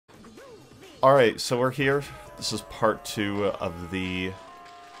Alright, so we're here. This is part 2 of the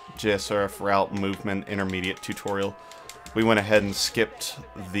JSRF route movement intermediate tutorial. We went ahead and skipped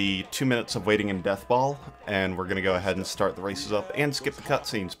the 2 minutes of waiting in Death Ball, and we're going to go ahead and start the races up and skip the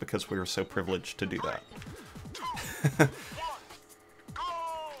cutscenes because we were so privileged to do that.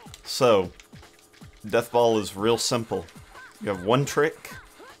 So, Death Ball is real simple. You have one trick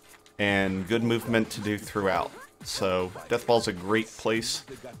and good movement to do throughout. So, Death Ball's a great place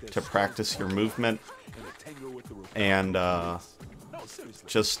to practice your movement and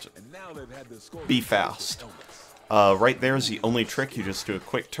just be fast. Right there is the only trick. You just do a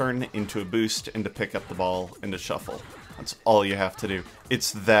quick turn into a boost, into pick up the ball, into shuffle. That's all you have to do.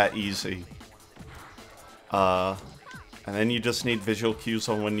 It's that easy. And then you just need visual cues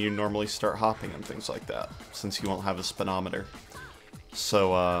on when you normally start hopping and things like that, since you won't have a speedometer.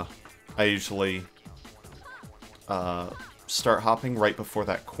 So, I usually start hopping right before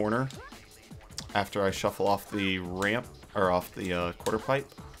that corner, after I shuffle off the ramp, or off the quarter pipe.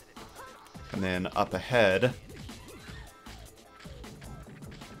 And then up ahead,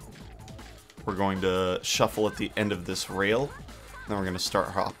 we're going to shuffle at the end of this rail, and then we're going to start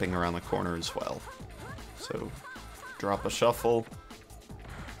hopping around the corner as well. So, drop a shuffle,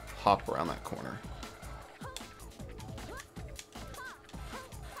 hop around that corner.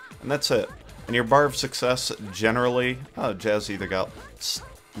 And that's it. And your bar of success, generally, Jazz either got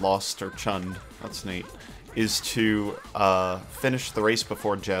lost or chunned, that's neat, is to finish the race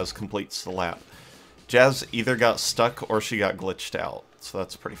before Jazz completes the lap. Jazz either got stuck or she got glitched out, so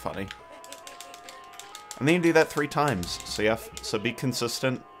that's pretty funny. And then you do that 3 times, so be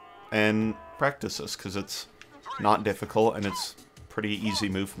consistent and practice this, because it's not difficult and it's pretty easy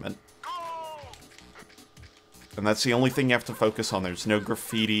movement. And that's the only thing you have to focus on. There's no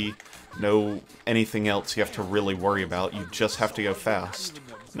graffiti, no anything else you have to really worry about. You just have to go fast,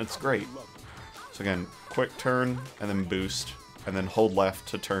 and it's great. So again, quick turn, and then boost, and then hold left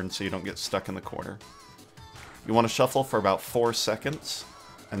to turn so you don't get stuck in the corner. You want to shuffle for about 4 seconds,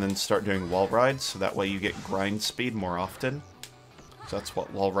 and then start doing wall rides, so that way you get grind speed more often. So that's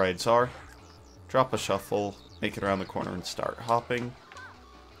what wall rides are. Drop a shuffle, make it around the corner, and start hopping.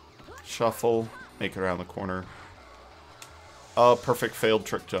 Shuffle, make it around the corner. Oh, perfect failed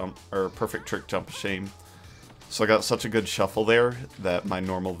trick jump, or perfect trick jump, shame. So I got such a good shuffle there that my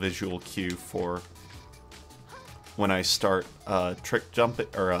normal visual cue for when I start trick jumping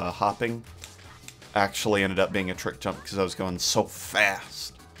or hopping actually ended up being a trick jump because I was going so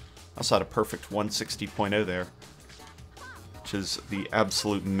fast. I also had a perfect 160.0 there, which is the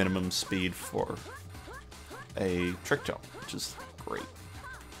absolute minimum speed for a trick jump, which is great.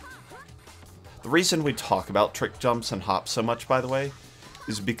 The reason we talk about trick jumps and hops so much, by the way,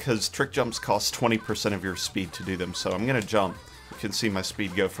 is because trick jumps cost 20% of your speed to do them. So I'm going to jump. You can see my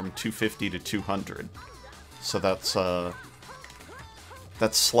speed go from 250 to 200. So that's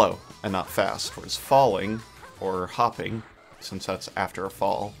slow and not fast. Whereas falling, or hopping, since that's after a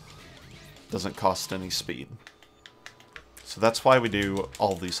fall, doesn't cost any speed. So that's why we do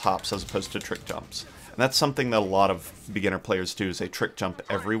all these hops as opposed to trick jumps. And that's something that a lot of beginner players do, is they trick jump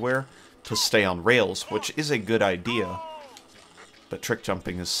everywhere to stay on rails, which is a good idea, but trick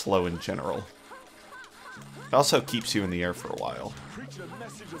jumping is slow in general. It also keeps you in the air for a while,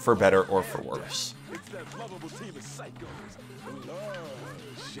 for better or for worse.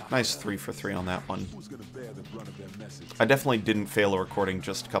 Nice 3 for 3 on that one. I definitely didn't fail a recording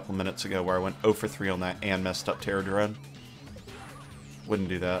just a couple minutes ago where I went 0 for 3 on that and messed up Terror Drone. Wouldn't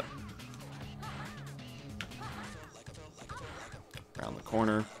do that. Around the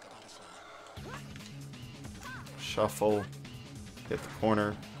corner. Shuffle, hit the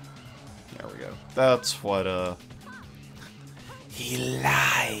corner. There we go. That's what, He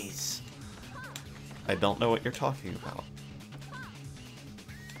lies! I don't know what you're talking about.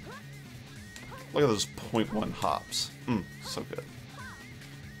 Look at those 0.1 hops. So good.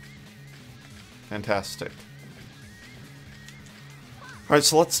 Fantastic. Alright,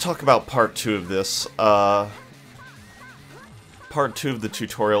 so let's talk about part 2 of this. Part 2 of the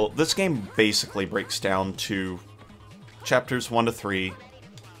tutorial. This game basically breaks down to chapters 1 to 3,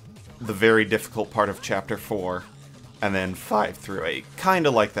 the very difficult part of chapter 4, and then 5 through 8. Kinda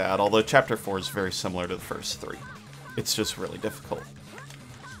like that, although chapter 4 is very similar to the first 3. It's just really difficult.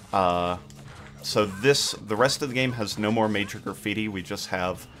 So the rest of the game has no more major graffiti, we just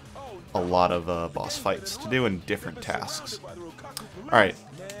have a lot of boss fights to do and different tasks. Alright,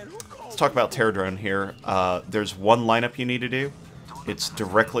 let's talk about Terror Drone here. There's one lineup you need to do. It's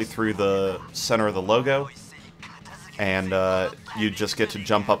directly through the center of the logo, and you just get to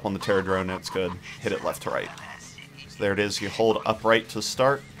jump up on the Terror Drone and it's good. Hit it left to right. So there it is. You hold upright to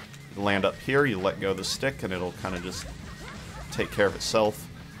start, You land up here, you let go of the stick, and it'll kind of just take care of itself.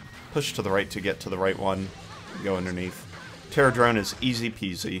 Push to the right to get to the right one. Go underneath. Terror Drone is easy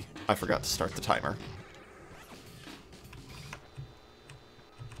peasy. I forgot to start the timer.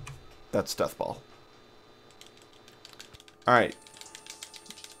 That's Death Ball. Alright.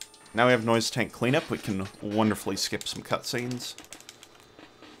 Now we have Noise Tank Cleanup. We can wonderfully skip some cutscenes.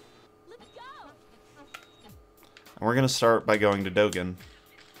 And we're going to start by going to Dogen.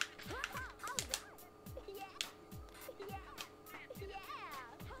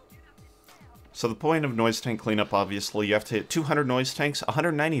 So the point of Noise Tank Cleanup, obviously, you have to hit 200 Noise Tanks,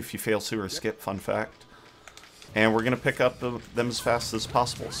 190 if you fail Sewer Skip, fun fact. And we're going to pick up them as fast as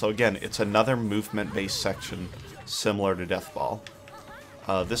possible. So again, it's another movement-based section, similar to Death Ball.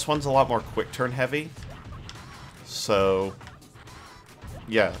 This one's a lot more quick turn heavy. So,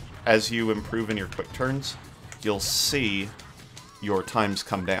 yeah, as you improve in your quick turns, you'll see your times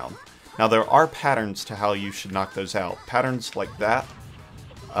come down. Now, there are patterns to how you should knock those out. Patterns like that,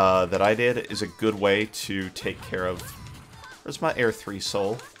 that I did, is a good way to take care of... Where's my Air 3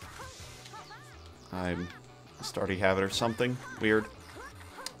 soul? I must already have it or something. Weird.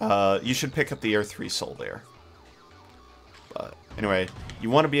 You should pick up the Air 3 soul there. But anyway, you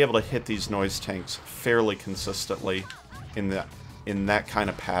want to be able to hit these noise tanks fairly consistently in that kind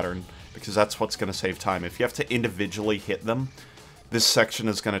of pattern, because that's what's going to save time. If you have to individually hit them, this section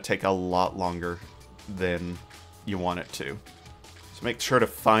is going to take a lot longer than you want it to. So make sure to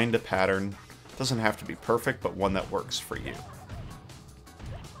find a pattern. It doesn't have to be perfect, but one that works for you.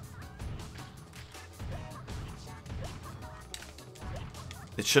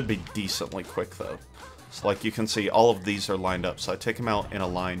 It should be decently quick, though. So, like, you can see, all of these are lined up. So I take them out in a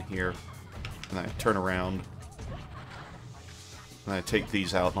line here, and then I turn around, and I take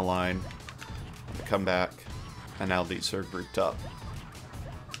these out in a line, and I come back, and now these are grouped up.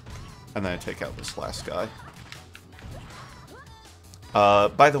 And then I take out this last guy.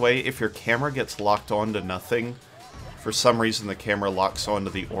 By the way, if your camera gets locked onto nothing, for some reason the camera locks onto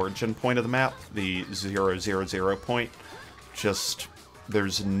the origin point of the map, the 000 point,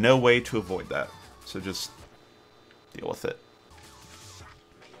 there's no way to avoid that. So just deal with it.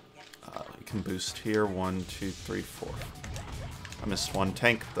 You can boost here, 1, 2, 3, 4. I missed one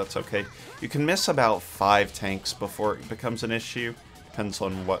tank, that's okay. You can miss about 5 tanks before it becomes an issue. Depends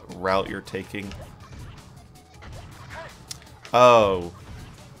on what route you're taking. Oh,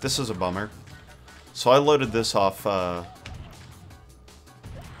 this is a bummer. So I loaded this off of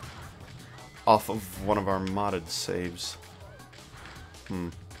one of our modded saves.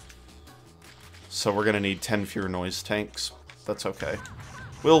 So we're gonna need 10 fewer noise tanks. That's okay.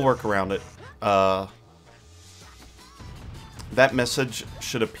 We'll work around it. That message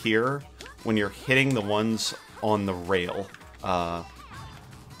should appear when you're hitting the ones on the rail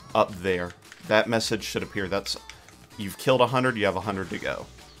up there. That message should appear. You've killed 100, you have 100 to go.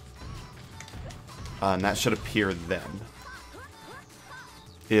 And that should appear then.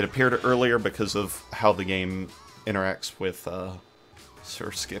 It appeared earlier because of how the game interacts with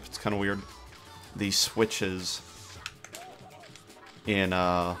Sewer Skip. It's kind of weird. These switches in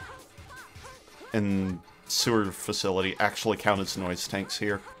sewer facility actually count as noise tanks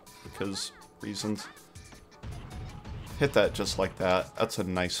here because reasons. Hit that just like that. That's a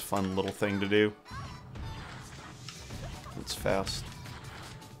nice, fun little thing to do. It's fast.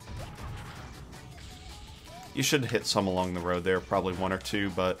 You should hit some along the road there, probably 1 or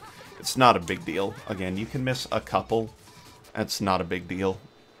 2, but it's not a big deal. Again, you can miss a couple. That's not a big deal.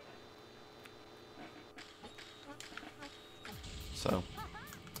 So,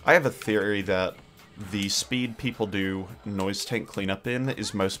 I have a theory that the speed people do noise tank cleanup in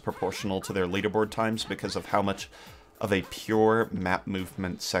is most proportional to their leaderboard times because of how much of a pure map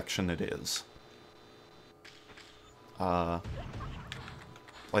movement section it is.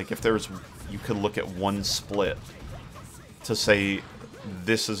 Like if there's, you could look at one split to say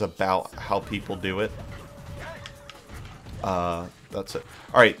this is about how people do it. That's it.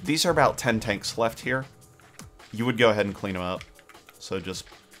 Alright, these are about 10 tanks left here. You would go ahead and clean them up. So just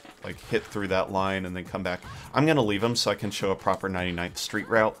like hit through that line and then come back. I'm going to leave them so I can show a proper 99th Street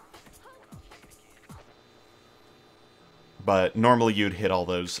route. But normally you'd hit all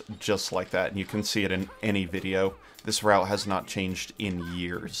those just like that, and you can see it in any video. This route has not changed in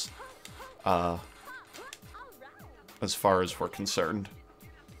years, as far as we're concerned.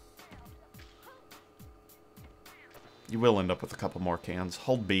 You will end up with a couple more cans.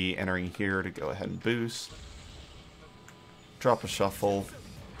 Hold B, entering here to go ahead and boost. Drop a shuffle.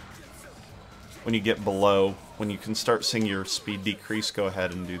 When you get below, when you can start seeing your speed decrease, go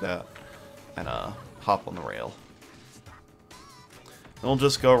ahead and do that. And hop on the rail. we'll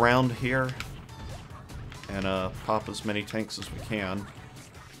just go around here and pop as many tanks as we can.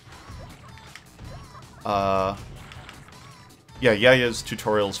 Yeah, Yaya's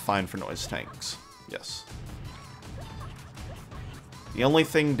tutorial is fine for noise tanks. Yes. The only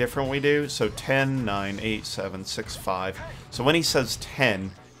thing different we do, so 10, 9, 8, 7, 6, 5. So when he says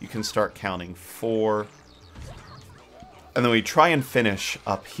 10, you can start counting 4. And then we try and finish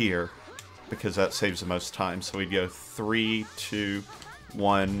up here, because that saves the most time. So we'd go 3, 2,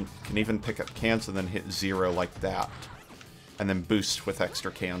 1. Can even pick up cans and then hit 0 like that. And then boost with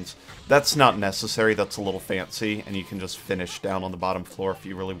extra cans. That's not necessary, that's a little fancy, and you can just finish down on the bottom floor if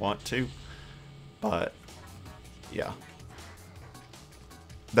you really want to. But, yeah.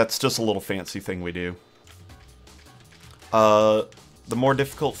 That's just a little fancy thing we do. The more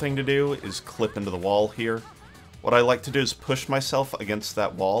difficult thing to do is clip into the wall here. What I like to do is push myself against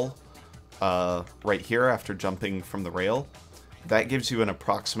that wall right here after jumping from the rail. That gives you an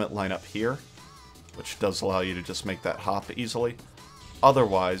approximate line up here, which does allow you to just make that hop easily.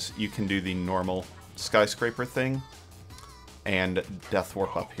 Otherwise, you can do the normal skyscraper thing and death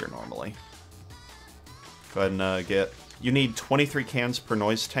warp up here normally. Go ahead and get... You need 23 cans per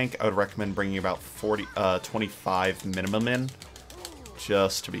noise tank. I would recommend bringing about 25 minimum in,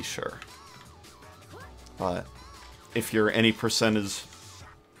 just to be sure. But if your any percent is...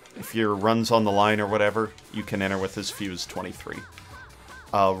 If your run's on the line or whatever, you can enter with as few as 23.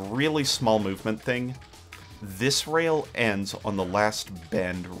 A really small movement thing. This rail ends on the last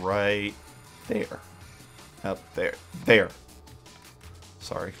bend right there. Up there. There.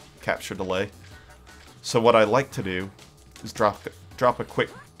 Sorry. Capture delay. So what I like to do is drop a quick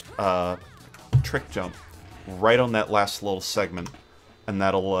trick jump right on that last little segment, and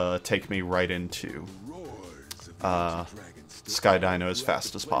that'll take me right into Sky Dino as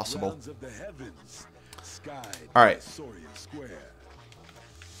fast as possible. Alright.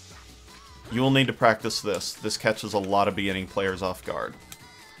 You will need to practice this. This catches a lot of beginning players off guard.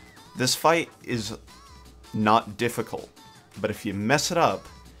 This fight is not difficult, but if you mess it up,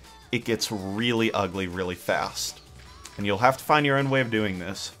 it gets really ugly really fast. And you'll have to find your own way of doing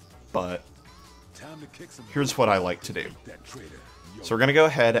this, but here's what I like to do. So we're going to go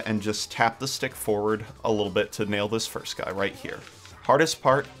ahead and just tap the stick forward a little bit to nail this first guy right here. Hardest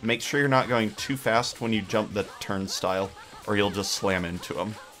part, make sure you're not going too fast when you jump the turnstile, or you'll just slam into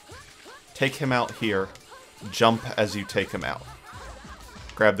him. Take him out here, jump as you take him out.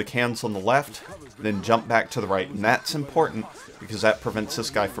 Grab the cans on the left, then jump back to the right, and that's important because that prevents this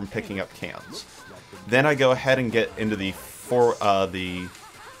guy from picking up cans. Then I go ahead and get into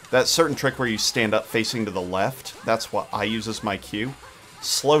that certain trick where you stand up facing to the left. That's what I use as my cue.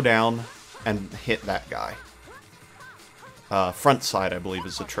 Slow down and hit that guy. Front side, I believe,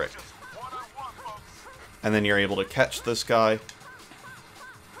 is the trick. And then you're able to catch this guy.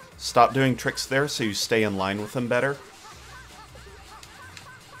 Stop doing tricks there so you stay in line with him better.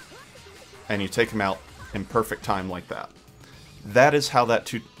 And you take him out in perfect time like that. That is how that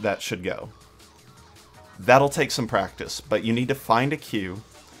should go. That'll take some practice, but you need to find a cue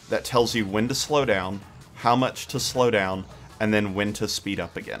that tells you when to slow down, how much to slow down, and then when to speed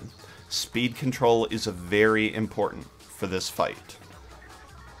up again. Speed control is very important for this fight.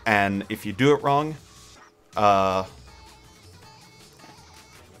 And if you do it wrong,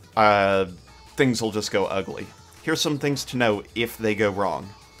 things will just go ugly. Here's some things to know if they go wrong.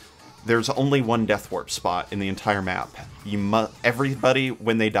 There's only one death warp spot in the entire map. Everybody,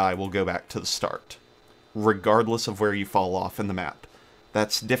 when they die, will go back to the start, regardless of where you fall off in the map.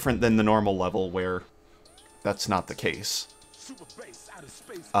 That's different than the normal level, where that's not the case.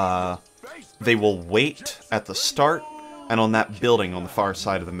 They will wait at the start, and on that building on the far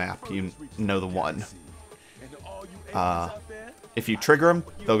side of the map, you know the one. If you trigger them,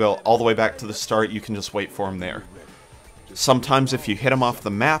 they'll go all the way back to the start. You can just wait for them there. Sometimes if you hit them off the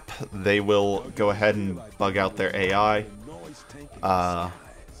map, they will go ahead and bug out their AI.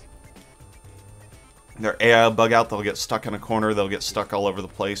 Their AI will bug out, they'll get stuck in a corner, they'll get stuck all over the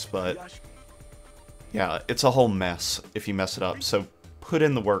place, but yeah, it's a whole mess if you mess it up, so put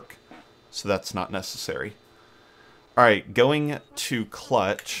in the work so that's not necessary. Alright, going to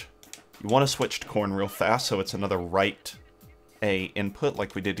clutch, you want to switch to corn real fast, so it's another right A input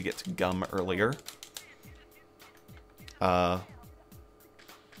like we did to get to gum earlier. By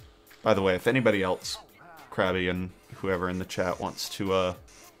the way, if anybody else, Krabby and whoever in the chat wants to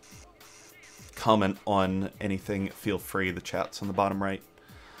comment on anything, feel free. The chat's on the bottom right.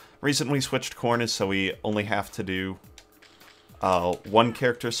 Reason we switched corn is so we only have to do one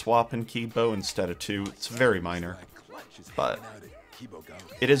character swap in Kibo instead of two. It's very minor, but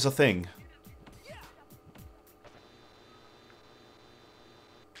it is a thing.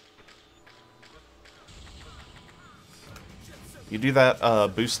 You do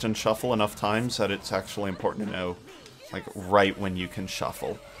that boost and shuffle enough times that it's actually important to know, like, right when you can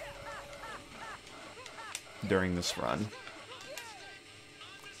shuffle during this run.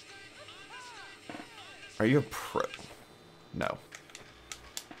 Are you a pro? No.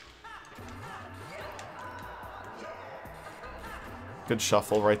 Good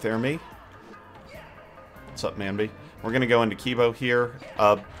shuffle right there, me. What's up, Manby? We're going to go into Kibo here.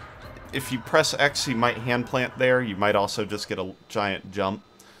 If you press X, you might hand plant there. You might also just get a giant jump.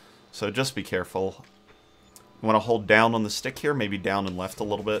 So just be careful. You want to hold down on the stick here, maybe down and left a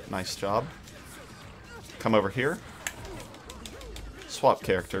little bit. Nice job. Come over here. Swap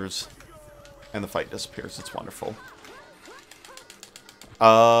characters. And the fight disappears. It's wonderful.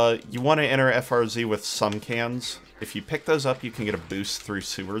 You want to enter FRZ with some cans. If you pick those up, you can get a boost through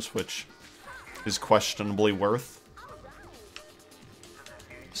sewers, which is questionably worth.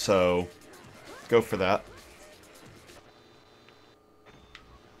 So, go for that.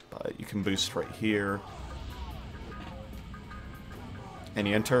 But you can boost right here. And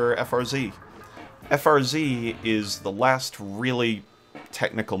you enter FRZ. FRZ is the last really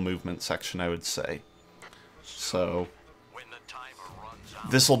technical movement section, I would say. So,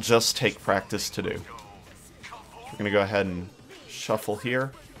 this will just take practice to do. So we're going to go ahead and shuffle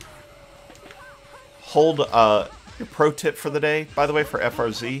here. Hold, your pro tip for the day, by the way, for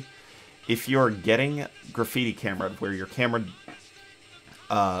FRZ, if you're getting graffiti camera, where your camera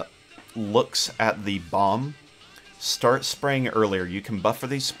looks at the bomb, start spraying earlier. You can buffer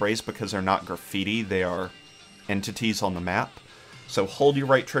these sprays because they're not graffiti, they are entities on the map. So hold your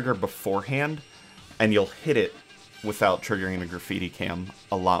right trigger beforehand, and you'll hit it without triggering a graffiti cam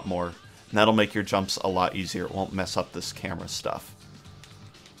a lot more. And that'll make your jumps a lot easier. It won't mess up this camera stuff.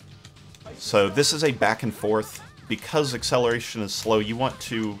 So this is a back and forth. Because acceleration is slow, you want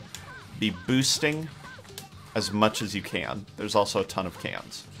to be boosting as much as you can. There's also a ton of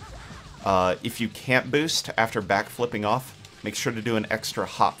cans. If you can't boost after backflipping off, make sure to do an extra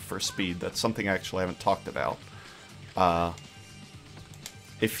hop for speed. That's something I actually haven't talked about.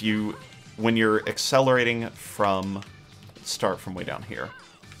 When you're accelerating from, let's start from way down here.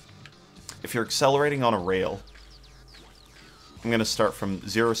 If you're accelerating on a rail, I'm going to start from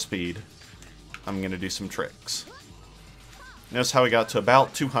 0 speed. I'm going to do some tricks. Notice how we got to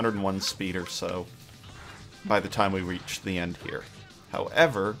about 201 speed or so by the time we reach the end here.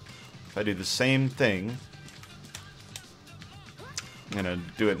 However, if I do the same thing, I'm going to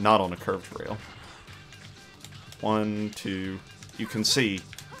do it not on a curved rail. 1, 2, you can see,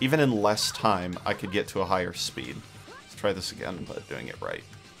 even in less time, I could get to a higher speed. Let's try this again, but doing it right.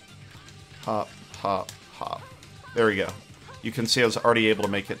 Hop, hop, hop. There we go. You can see I was already able to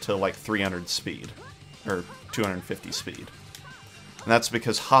make it to like 300 speed, or 250 speed. And that's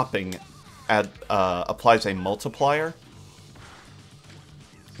because hopping applies a multiplier,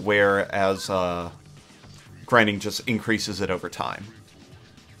 whereas grinding just increases it over time.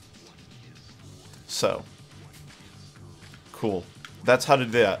 So, cool. That's how to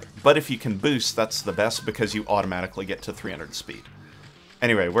do that. But if you can boost, that's the best because you automatically get to 300 speed.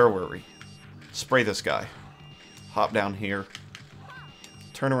 Anyway, where were we? Spray this guy. Hop down here.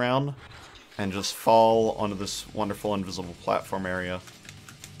 Turn around. And just fall onto this wonderful invisible platform area.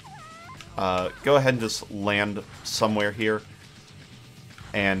 Go ahead and just land somewhere here.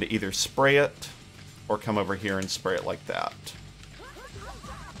 And either spray it, or come over here and spray it like that.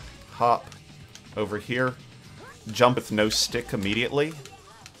 Hop over here. Jump with no stick immediately.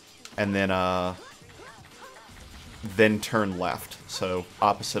 And then turn left. So,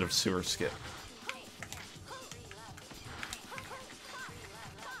 opposite of sewer skip.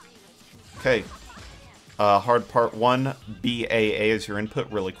 Okay, hard part 1, BAA is your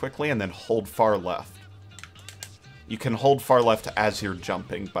input really quickly, and then hold far left. You can hold far left as you're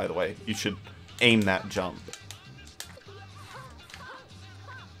jumping, by the way. You should aim that jump.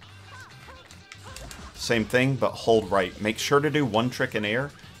 Same thing, but hold right. Make sure to do one trick in air.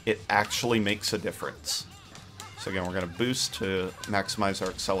 It actually makes a difference. So again, we're going to boost to maximize our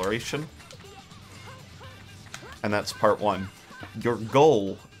acceleration. And that's part 1. Your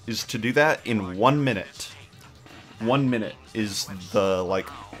goal is to do that in 1 minute. 1 minute is the, like,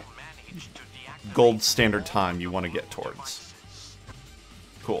 gold standard time you want to get towards.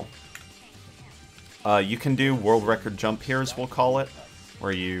 Cool. You can do world record jump here, as we'll call it,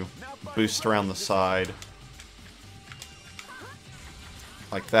 where you boost around the side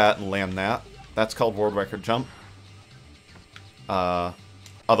like that and land that. That's called world record jump.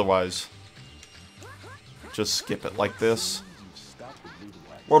 Otherwise, just skip it like this.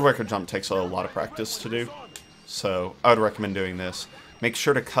 World record jump takes a lot of practice to do, so I would recommend doing this. Make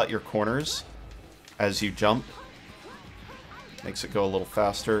sure to cut your corners as you jump. Makes it go a little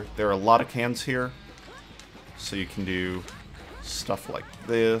faster. There are a lot of cans here, so you can do stuff like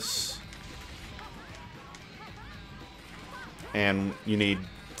this. And you need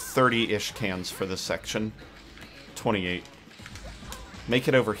 30-ish cans for this section. 28. Make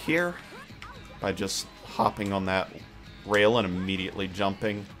it over here by just hopping on that rail and immediately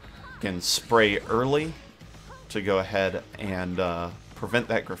jumping. Again, spray early to go ahead and prevent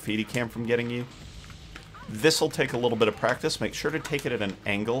that graffiti can from getting you. This will take a little bit of practice. Make sure to take it at an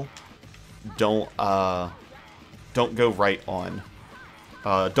angle. Don't go right on.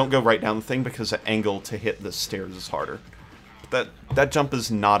 Don't go right down the thing, because the angle to hit the stairs is harder. That jump is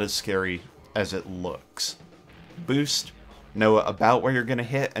not as scary as it looks. Boost, know about where you're going to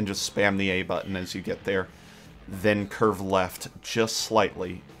hit, and just spam the A button as you get there. Then curve left just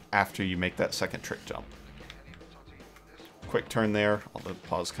slightly after you make that second trick jump. Quick turn there, although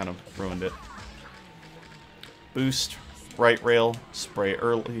pause kind of ruined it. Boost, right rail, spray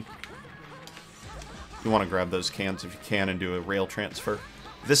early. You want to grab those cans if you can and do a rail transfer.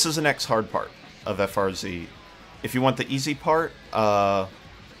 This is the next hard part of FRZ. If you want the easy part, what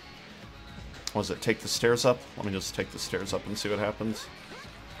was it? Take the stairs up? Let me just take the stairs up and see what happens.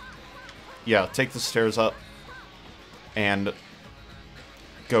 Yeah, take the stairs up and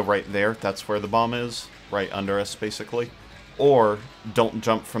go right there. That's where the bomb is, right under us, basically. Or don't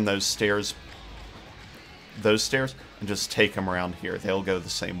jump from those stairs, and just take them around here. They'll go the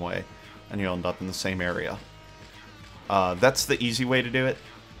same way, and you'll end up in the same area. That's the easy way to do it.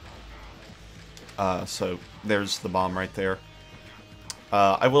 So there's the bomb right there.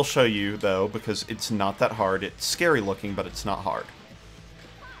 I will show you, though, because it's not that hard. It's scary looking, but it's not hard.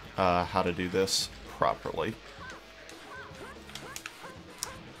 How to do this properly.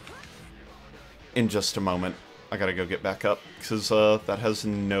 In just a moment. I gotta go get back up, because that has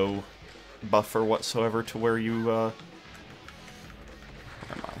no buffer whatsoever to where you, where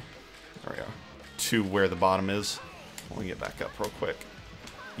am I? There we go. To where the bottom is. Let me get back up real quick.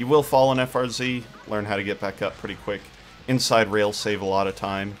 You will fall in FRZ, learn how to get back up pretty quick. Inside rails save a lot of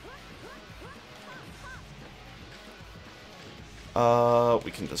time.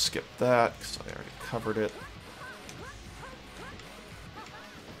 We can just skip that, because I already covered it.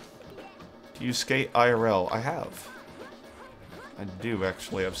 Do you skate IRL? I have. I do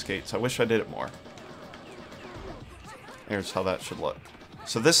actually have skates. I wish I did it more. Here's how that should look.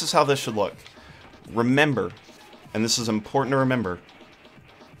 So this is how this should look. Remember, and this is important to remember,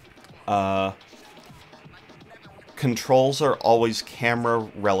 controls are always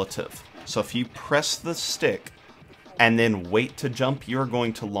camera relative. So if you press the stick and then wait to jump, you're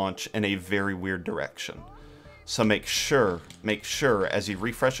going to launch in a very weird direction. So make sure, as you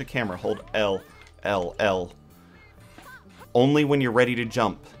refresh a camera, hold L, L, L. Only when you're ready to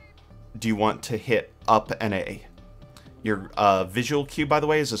jump do you want to hit up and A. Your visual cue, by the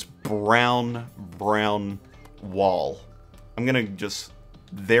way, is this brown wall. I'm gonna just...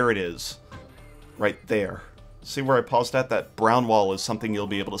 There it is. Right there. See where I paused at? That brown wall is something you'll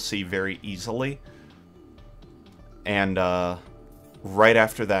be able to see very easily. And right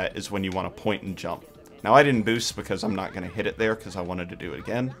after that is when you want to point and jump. Now, I didn't boost because I'm not going to hit it there because I wanted to do it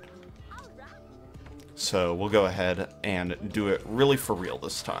again. So we'll go ahead and do it really for real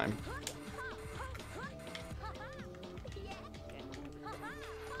this time.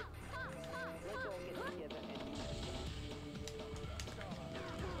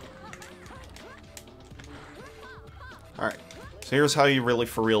 Alright, so here's how you really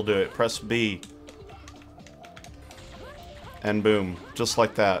for real do it. Press B. And boom, just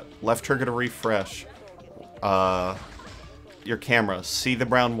like that. Left trigger to refresh. Your camera. See the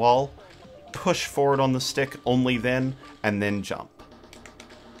brown wall? Push forward on the stick only then, and then jump.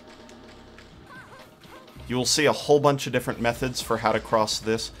 You will see a whole bunch of different methods for how to cross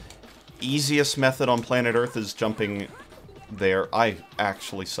this. Easiest method on planet Earth is jumping there. I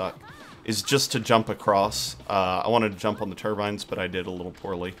actually suck. Is just to jump across. I wanted to jump on the turbines, but I did a little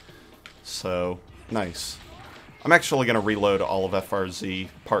poorly. So, nice. I'm actually going to reload all of FRZ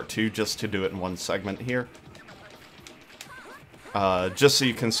Part 2 just to do it in one segment here. Just so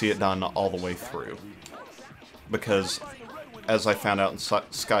you can see it done all the way through. Because, as I found out in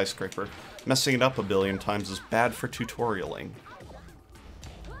Skyscraper, messing it up a billion times is bad for tutorialing.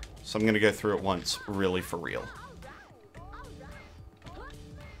 So I'm going to go through it once, really for real.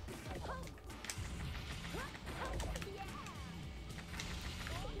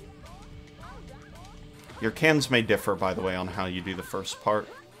 Your cans may differ, by the way, on how you do the first part.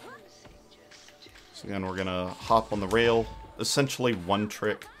 So again, we're going to hop on the rail, essentially one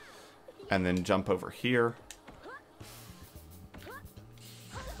trick, and then jump over here.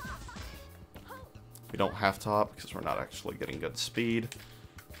 We don't have to hop because we're not actually getting good speed.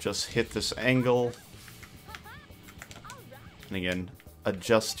 Just hit this angle. And again,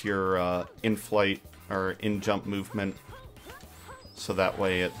 adjust your in-flight or in-jump movement so that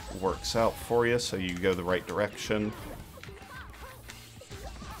way it works out for you, so you go the right direction.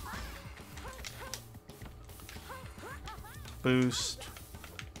 Boost.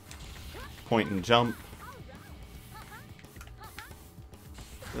 Point and jump.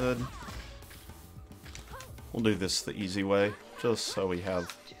 Good. We'll do this the easy way, just so we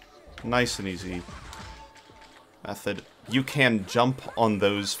have nice and easy method. You can jump on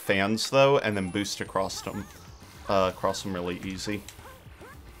those fans, though, and then boost across them really easy.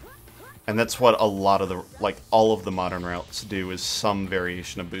 And that's what a lot of the, like, all of the modern routes do, is some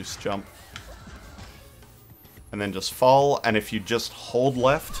variation of boost jump. And then just fall, and if you just hold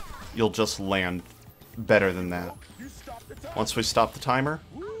left, you'll just land better than that. Once we stop the timer,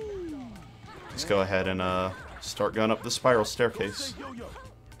 let's go ahead and start going up the spiral staircase.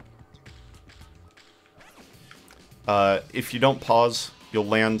 If you don't pause, you'll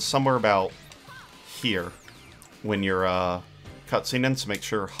land somewhere about here when you're cutscene in, so make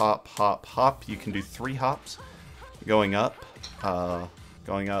sure hop, hop, hop. You can do 3 hops. Going up.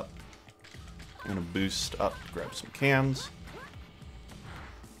 Going up. I'm going to boost up, grab some cans.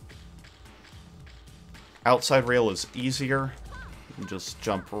 Outside rail is easier. You can just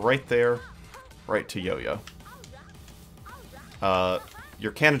jump right there, right to yo-yo.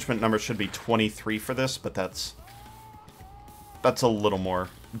 Your canagement number should be 23 for this, but that's a little more.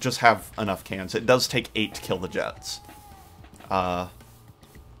 Just have enough cans. It does take 8 to kill the jets. So,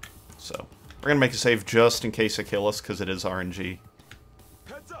 we're going to make a save just in case they kill us, because it is RNG.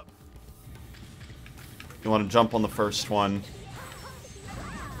 You want to jump on the first one,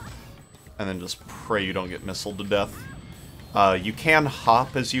 and then just pray you don't get missiled to death. You can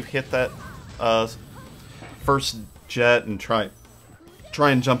hop as you hit that first jet and try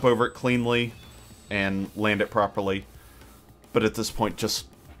and jump over it cleanly and land it properly. But at this point, just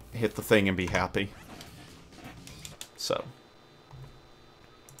hit the thing and be happy. So.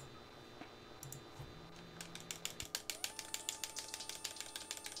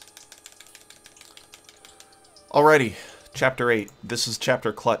 Alrighty, Chapter 8. This is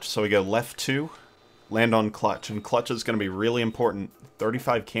Chapter Clutch, so we go left 2, land on Clutch, and Clutch is going to be really important.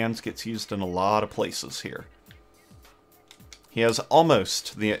 35 cans gets used in a lot of places here. He has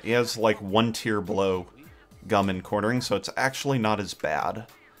he has like 1 tier below Gum and Cornering, so it's actually not as bad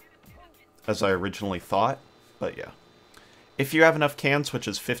as I originally thought, but yeah. If you have enough cans, which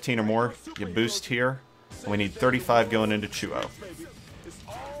is 15 or more, you boost here, and we need 35 going into Chuo.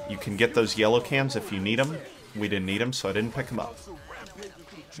 You can get those yellow cans if you need them. We didn't need them, so I didn't pick them up.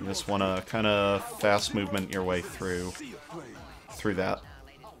 You just want to kind of fast movement your way through that.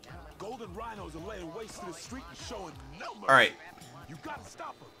 Alright.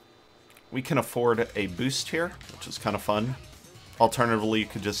 We can afford a boost here, which is kind of fun. Alternatively, you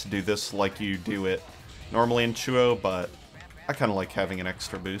could just do this like you do it normally in Chuo, but I kind of like having an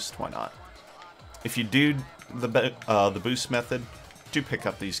extra boost. Why not? If you do the boost method, do pick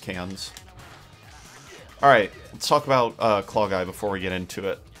up these cans. Alright, let's talk about Claw Guy before we get into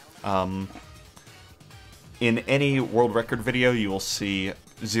it. In any world record video, you will see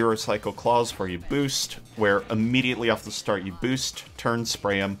 0 cycle claws where you boost, where immediately off the start you boost, turn,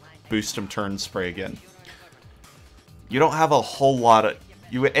 spray him, boost him, turn, spray again. You don't have a whole lot of...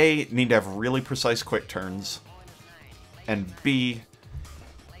 You, A, need to have really precise quick turns, and B,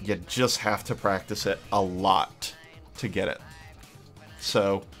 you just have to practice it a lot to get it.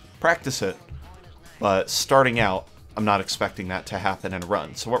 So, practice it. But starting out, I'm not expecting that to happen in a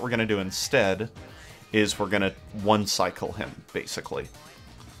run. So what we're going to do instead is we're going to 1 cycle him, basically.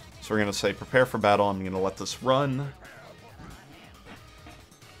 So we're going to say, prepare for battle. I'm going to let this run.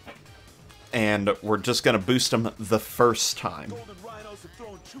 And we're just going to boost him the first time.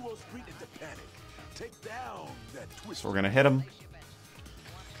 So we're going to hit him.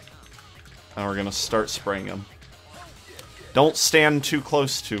 And we're going to start spraying him. Don't stand too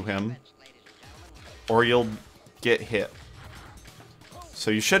close to him, or you'll get hit.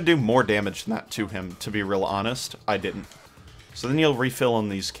 So you should do more damage than that to him, to be real honest. I didn't. So then you'll refill on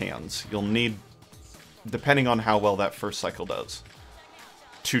these cans. You'll need, depending on how well that first cycle does.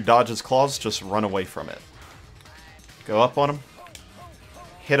 To dodge his claws, just run away from it. Go up on him.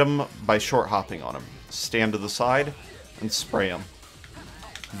 Hit him by short hopping on him. Stand to the side and spray him.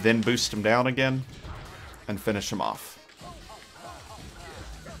 Then boost him down again and finish him off.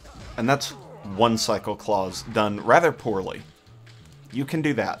 And that's 1 cycle claws done rather poorly. You can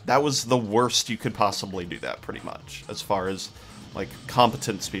do that. That was the worst you could possibly do that, pretty much, as far as, like,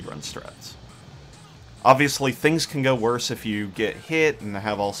 competent speedrun strats. Obviously, things can go worse if you get hit and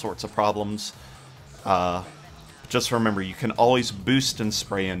have all sorts of problems. Just remember, you can always boost and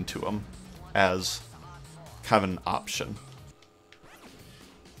spray into them as kind of an option.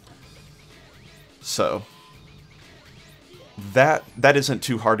 So, that isn't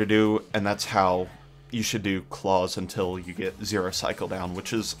too hard to do, and that's how you should do claws until you get 0 cycle down,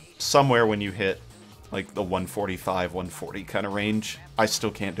 which is somewhere when you hit like the 145, 140 kind of range. I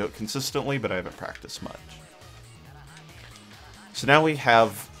still can't do it consistently, but I haven't practiced much. So now we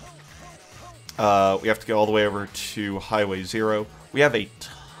have to go all the way over to Highway 0. We have a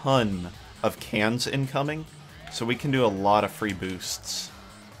ton of cans incoming, so we can do a lot of free boosts.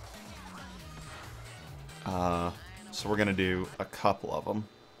 So we're going to do a couple of them.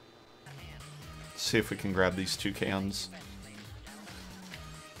 See if we can grab these 2 cans.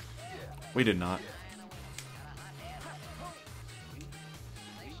 We did not.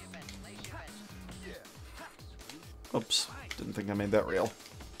 Oops, didn't think I made that real.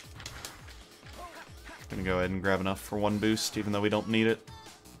 Gonna go ahead and grab enough for 1 boost, even though we don't need it.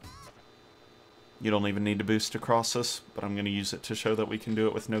 You don't even need to boost across this, but I'm gonna use it to show that we can do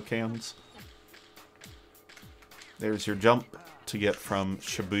it with no cans. There's your jump to get from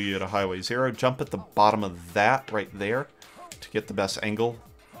Shibuya to Highway 0. Jump at the bottom of that right there to get the best angle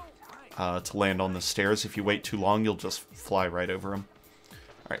to land on the stairs. If you wait too long, you'll just fly right over them.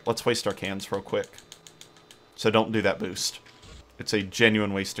 Alright, let's waste our cans real quick. So don't do that boost. It's a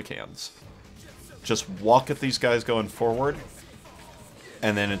genuine waste of cans. Just walk at these guys going forward,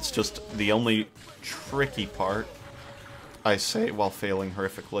 and then it's just the only tricky part, I say while failing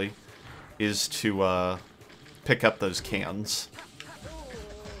horrifically, is to pick up those cans.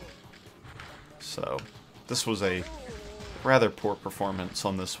 So, this was a rather poor performance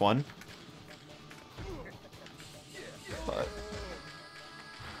on this one. But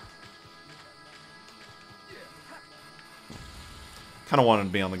kind of wanted to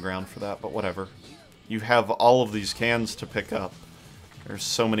be on the ground for that, but whatever. You have all of these cans to pick up. There's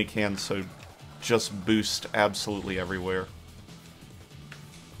so many cans, so just boost absolutely everywhere.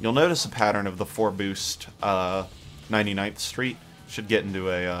 You'll notice a pattern of the 4 boost 99th Street. Should get into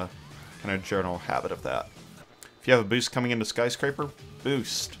a kind of general habit of that. If you have a boost coming into Skyscraper,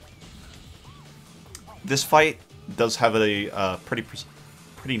 boost. This fight does have a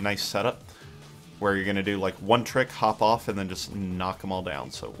pretty nice setup, where you're going to do like 1 trick, hop off, and then just knock them all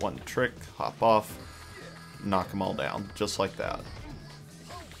down. So 1 trick, hop off, knock them all down, just like that.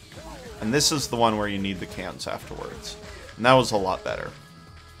 And this is the one where you need the cans afterwards. And that was a lot better.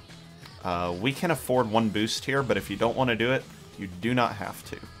 We can afford 1 boost here, but if you don't want to do it, you do not have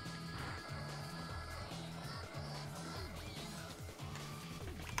to.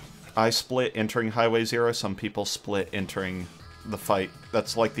 I split entering Highway 0. Some people split entering the fight.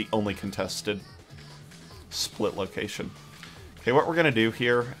 That's like the only contested split location. Okay, what we're going to do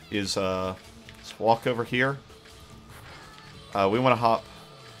here is let's walk over here. We want to hop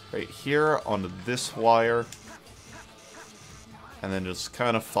right here onto this wire, and then just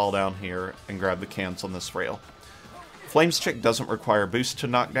kind of fall down here and grab the cans on this rail. Flames Chick doesn't require boost to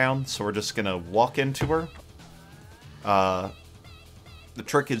knock down, so we're just going to walk into her. The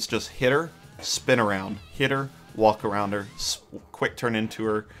trick is just hit her, spin around, hit her, walk around her, quick turn into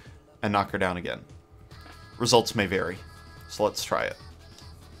her, and knock her down again. Results may vary, so let's try it.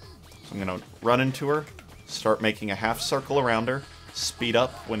 So I'm going to run into her, start making a half circle around her, speed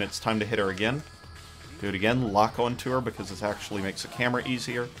up when it's time to hit her again, do it again, lock onto her because this actually makes the camera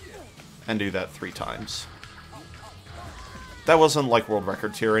easier, and do that 3 times. That wasn't like world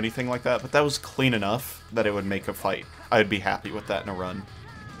records here or anything like that, but that was clean enough that it would make a fight. I'd be happy with that in a run.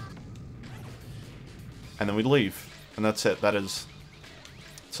 And then we'd leave. And that's it. That's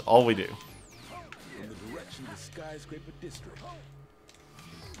all we do.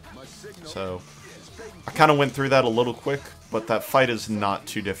 So, I kind of went through that a little quick, but that fight is not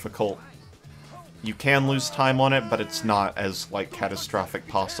too difficult. You can lose time on it, but it's not as, like, catastrophic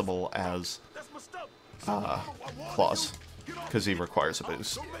possible as Claws, because he requires a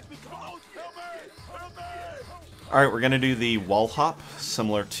boost. Alright, we're going to do the wall hop,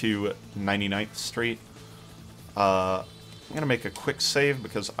 similar to 99th Street. I'm going to make a quick save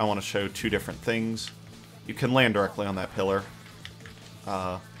because I want to show 2 different things. You can land directly on that pillar.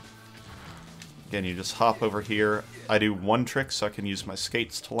 Again, you just hop over here. I do 1 trick so I can use my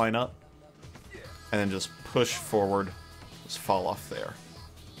skates to line up. And then just push forward, just fall off there.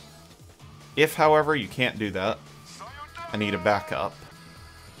 If, however, you can't do that, I need a backup.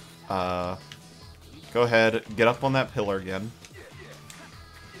 Go ahead, get up on that pillar again.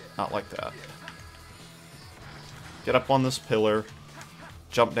 Not like that. Get up on this pillar,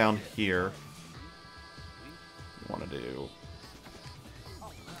 jump down here, want to do...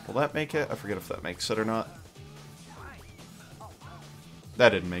 Will that make it? I forget if that makes it or not. That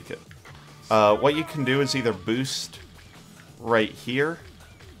didn't make it. What you can do is either boost right here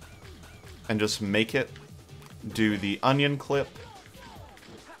and just make it do the onion clip,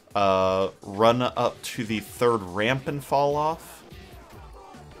 run up to the third ramp and fall off,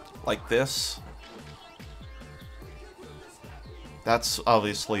 like this. That's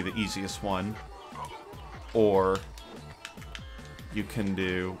obviously the easiest one. Or you can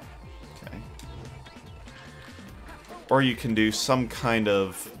do... Okay. Or you can do some kind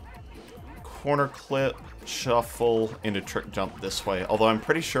of corner clip, shuffle, and a trick jump this way. Although I'm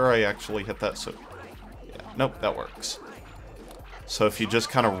pretty sure I actually hit that, so... Yeah, nope, that works. So if you just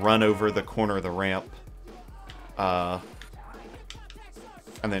kind of run over the corner of the ramp, and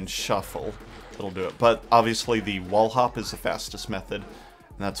then shuffle, it'll do it. But obviously the wall hop is the fastest method,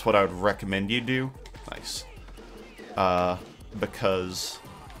 and that's what I would recommend you do. Nice. Because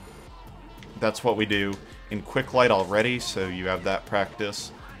that's what we do in Quick Light already, so you have that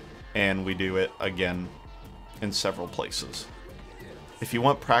practice, and we do it again in several places. If you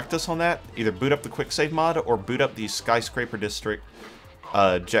want practice on that, either boot up the Quick Save mod or boot up the Skyscraper District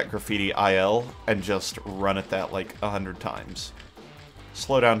Jet Graffiti IL and just run at that like 100 times.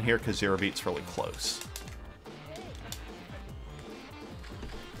 Slow down here because Zero Beat's really close.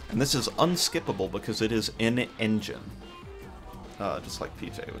 And this is unskippable because it is in engine. Just like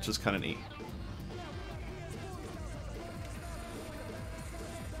PJ, which is kind of neat.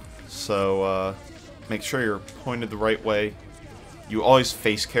 So, make sure you're pointed the right way. You always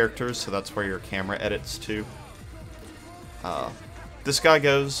face characters, so that's where your camera edits to. This guy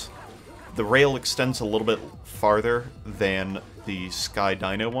goes... The rail extends a little bit farther than the Sky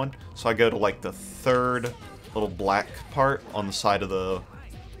Dino one, so I go to like the third little black part on the side of the...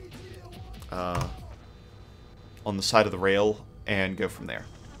 on the side of the rail, and go from there.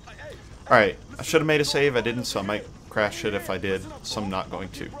 Alright, I should have made a save, I didn't, so I might crash it if I did, so I'm not going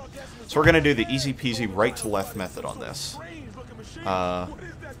to. So we're going to do the easy peasy right to left method on this.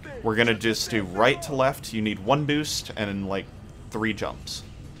 We're going to just do right to left, you need 1 boost, and like 3 jumps.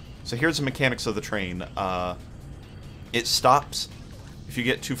 So here's the mechanics of the train. It stops if you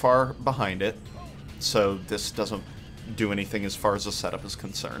get too far behind it, so this doesn't do anything as far as the setup is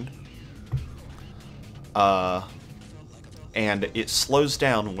concerned. And it slows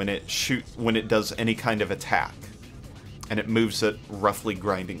down when it does any kind of attack, and it moves at roughly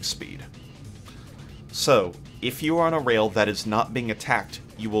grinding speed. So, if you are on a rail that is not being attacked,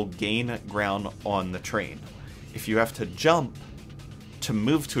 you will gain ground on the train. If you have to jump to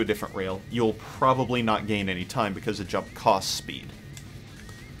move to a different rail, you'll probably not gain any time because a jump costs speed.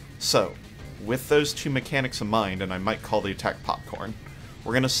 So, with those two mechanics in mind, and I might call the attack popcorn,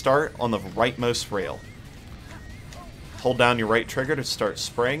 we're going to start on the rightmost rail. Hold down your right trigger to start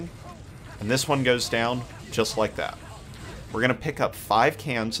spraying, and this one goes down just like that. We're going to pick up 5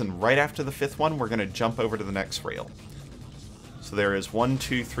 cans, and right after the 5th one, we're going to jump over to the next rail. So there is 1,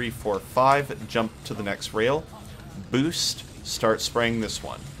 2, 3, 4, 5, jump to the next rail, boost, start spraying this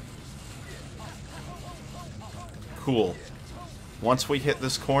one. Cool. Once we hit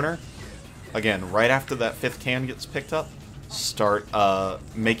this corner, again, right after that 5th can gets picked up, start,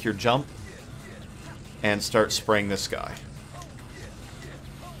 make your jump, and start spraying this guy.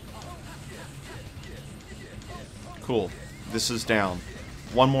 Cool. This is down.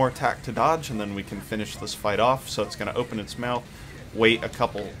 1 more attack to dodge, and then we can finish this fight off. So it's going to open its mouth, wait a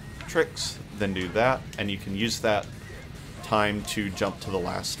couple tricks, then do that, and you can use that time to jump to the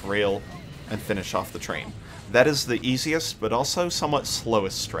last rail and finish off the train. That is the easiest, but also somewhat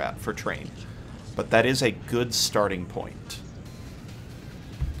slowest strat for train. But that is a good starting point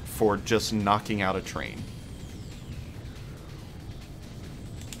for just knocking out a train.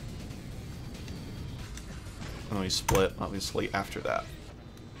 And we split, obviously, after that.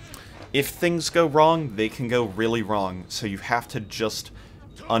 If things go wrong, they can go really wrong, so you have to just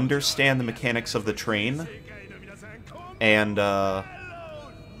understand the mechanics of the train and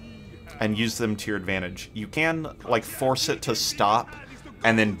use them to your advantage. You can, like, force it to stop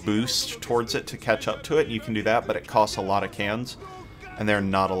and then boost towards it to catch up to it. You can do that, but it costs a lot of cans, and there are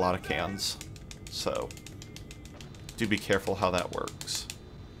not a lot of cans. So, do be careful how that works.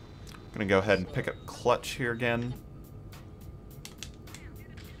 I'm going to go ahead and pick up clutch here again.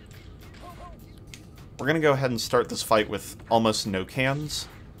 We're going to go ahead and start this fight with almost no cans,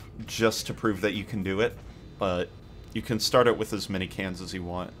 just to prove that you can do it, but you can start it with as many cans as you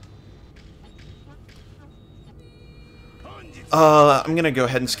want. I'm going to go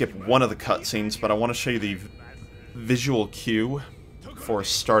ahead and skip one of the cutscenes, but I want to show you the visual cue for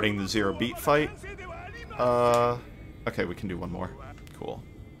starting the Zero Beat fight. Okay, we can do one more. Cool.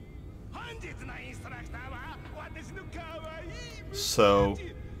 So,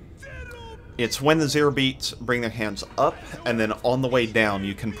 it's when the zero beats bring their hands up, and then on the way down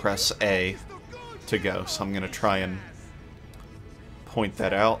you can press A to go. So I'm going to try and point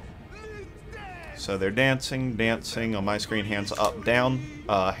that out. So they're dancing, dancing. On my screen, hands up, down,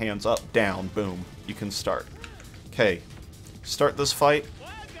 boom. You can start. Okay, start this fight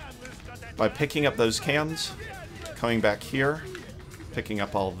by picking up those cans, coming back here, picking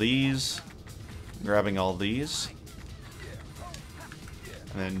up all these, grabbing all these,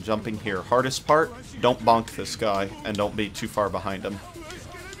 and then jumping here. Hardest part, don't bonk this guy, and don't be too far behind him.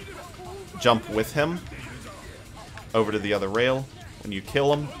 Jump with him, over to the other rail. When you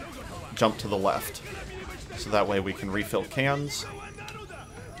kill him, jump to the left. So that way we can refill cans.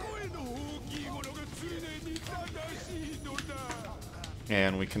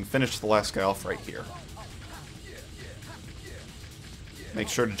 And we can finish the last guy off right here. Make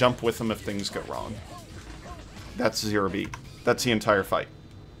sure to jump with him if things go wrong. That's zero beat. That's the entire fight.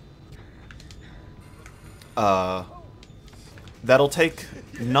 That'll take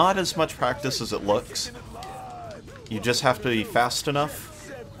not as much practice as it looks. You just have to be fast enough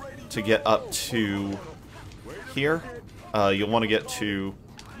to get up to here. You'll want to get to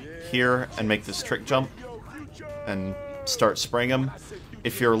here and make this trick jump and start spraying him.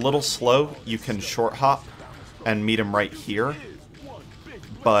 If you're a little slow, you can short hop and meet him right here.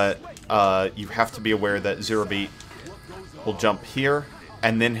 But you have to be aware that zero beat will jump here,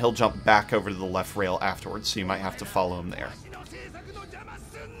 and then he'll jump back over to the left rail afterwards, so you might have to follow him there.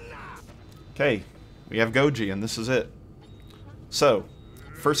 Okay, we have Goji, and this is it. So,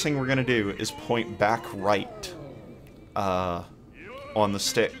 first thing we're going to do is point back right on the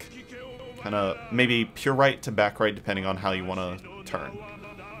stick. Kind of maybe pure right to back right, depending on how you want to turn.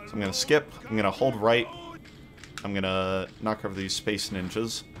 So I'm going to skip, I'm going to hold right, I'm going to knock over these space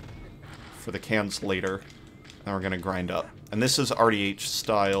ninjas for the cans later, and we're going to grind up. And this is RDH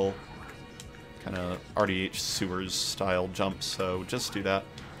style, kind of RDH sewers style jumps, so just do that.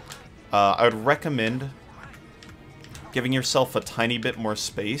 I would recommend giving yourself a tiny bit more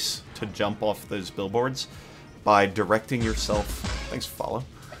space to jump off those billboards by directing yourself, thanks for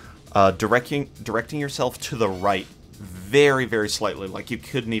follow, directing yourself to the right very, very slightly, like you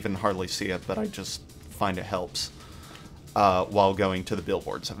couldn't even hardly see it, but I just find it helps while going to the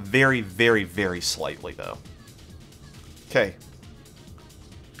billboards. Very, very, very slightly, though. Okay.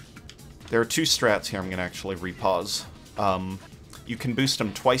 There are two strats here I'm going to actually repause. You can boost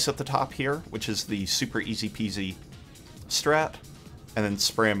them twice at the top here, which is the super easy peasy strat, and then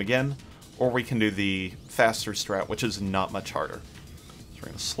spray them again, or we can do the faster strat, which is not much harder. So we're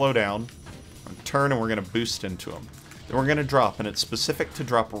going to slow down, we're going to turn, and we're going to boost into them. Then we're going to drop, and it's specific to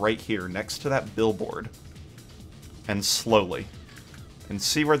drop right here next to that billboard, and slowly. And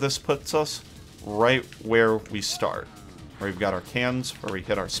see where this puts us? Right where we start. Where we've got our cans, where we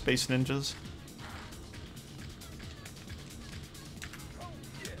hit our space ninjas.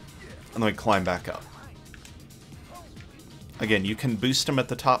 And then we climb back up. Again, you can boost them at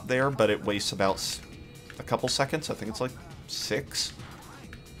the top there, but it wastes about a couple seconds. I think it's like 6.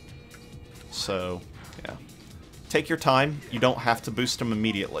 So, yeah. Take your time. You don't have to boost him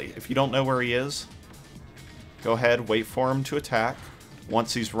immediately. If you don't know where he is, go ahead, wait for him to attack.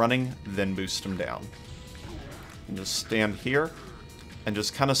 Once he's running, then boost him down. And just stand here and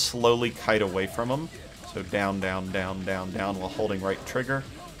just kind of slowly kite away from him. So down, down, down, down, down while holding right trigger.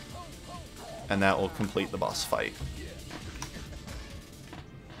 And that will complete the boss fight.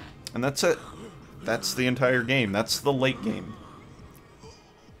 And that's it. That's the entire game. That's the late game.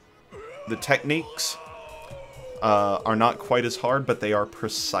 The techniques are not quite as hard, but they are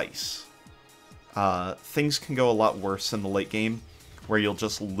precise. Things can go a lot worse in the late game, where you'll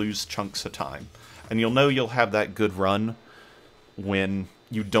just lose chunks of time. And you'll know you'll have that good run when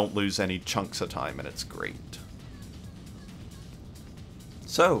you don't lose any chunks of time, and it's great.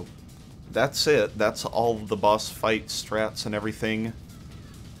 So, that's it. That's all the boss fight strats and everything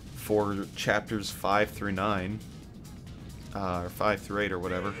for chapters 5 through 9. Or 5 through 8 or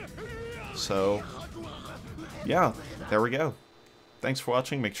whatever. So, yeah, there we go. Thanks for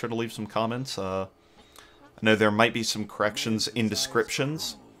watching. Make sure to leave some comments. I know there might be some corrections in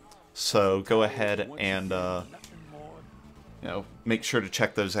descriptions, so go ahead and make sure to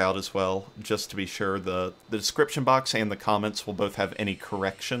check those out as well, just to be sure. The description box and the comments will both have any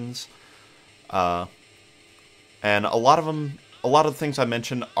corrections. And a lot of the things I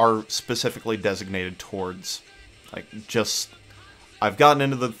mentioned are specifically designated towards, like, just, I've gotten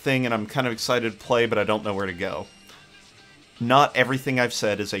into the thing and I'm kind of excited to play, but I don't know where to go. Not everything I've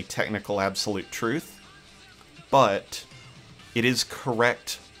said is a technical absolute truth. but it is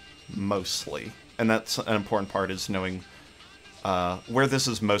correct mostly. And that's an important part, is knowing where this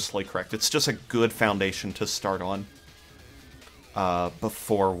is mostly correct. It's just a good foundation to start on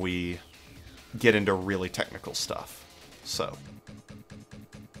before we get into really technical stuff. So,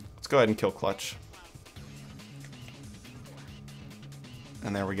 let's go ahead and kill Clutch.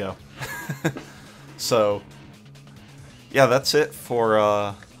 And there we go. So, yeah, that's it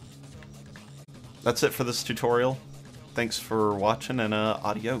for this tutorial. Thanks for watching, and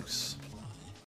adios.